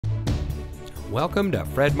Welcome to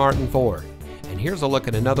Fred Martin Ford, and here's a look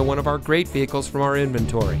at another one of our great vehicles from our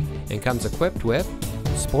inventory, and comes equipped with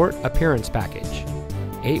Sport Appearance Package,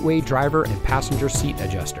 8-way driver and passenger seat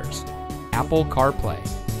adjusters, Apple CarPlay,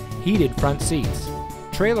 heated front seats,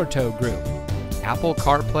 trailer tow group, Apple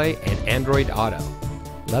CarPlay and Android Auto,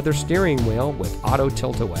 leather steering wheel with auto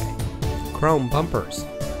tilt-away, chrome bumpers,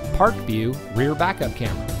 park view rear backup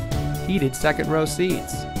camera, heated second row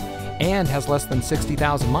seats, and has less than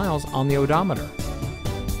 60,000 miles on the odometer.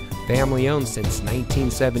 Family owned since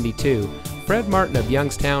 1972, Fred Martin of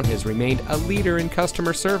Youngstown has remained a leader in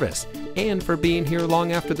customer service and for being here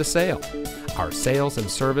long after the sale. Our sales and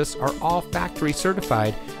service are all factory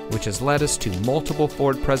certified, which has led us to multiple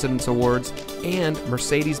Ford President's Awards and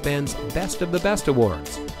Mercedes-Benz Best of the Best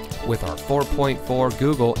Awards. With our 4.4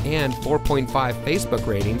 Google and 4.5 Facebook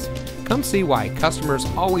ratings, come see why customers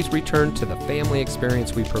always return to the family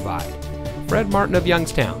experience we provide. Fred Martin of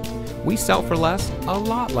Youngstown. We sell for less, a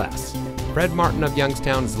lot less. Fred Martin of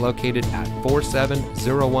Youngstown is located at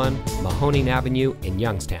 4701 Mahoning Avenue in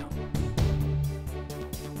Youngstown.